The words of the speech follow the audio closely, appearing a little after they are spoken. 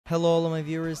Hello all of my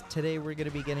viewers, today we're going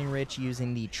to be getting rich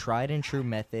using the tried and true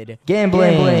method,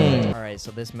 gambling. Alright,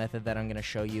 so this method that I'm going to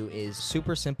show you is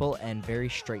super simple and very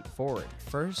straightforward.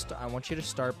 First, I want you to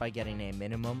start by getting a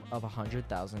minimum of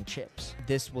 100,000 chips.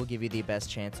 This will give you the best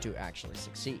chance to actually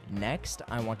succeed. Next,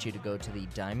 I want you to go to the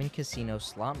Diamond Casino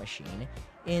slot machine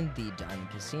in the Diamond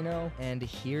Casino, and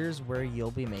here's where you'll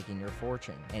be making your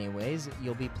fortune. Anyways,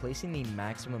 you'll be placing the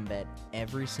maximum bet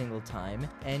every single time,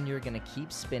 and you're gonna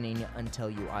keep spinning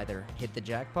until you either hit the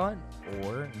jackpot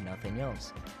or nothing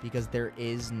else, because there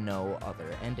is no other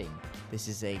ending. This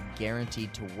is a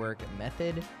guaranteed to work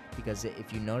method, because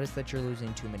if you notice that you're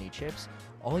losing too many chips,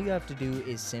 all you have to do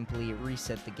is simply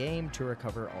reset the game to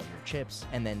recover all your chips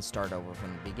and then start over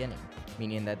from the beginning,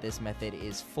 meaning that this method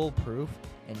is foolproof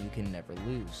and you can never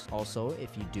lose. Also,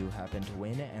 if you do happen to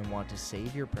win and want to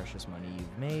save your precious money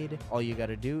you've made, all you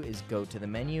gotta do is go to the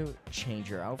menu, change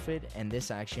your outfit, and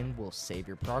this action will save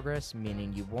your progress,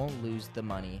 meaning you won't lose the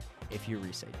money if you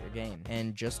reset your game.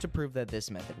 And just to prove that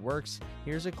this method works,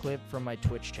 here's a clip from my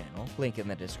Twitch channel, link in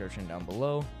the description down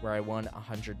below, where I won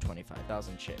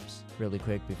 125,000 chips. Really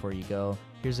quick before you go,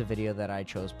 here's a video that I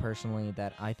chose personally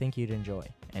that I think you'd enjoy.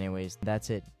 Anyways, that's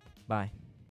it. Bye.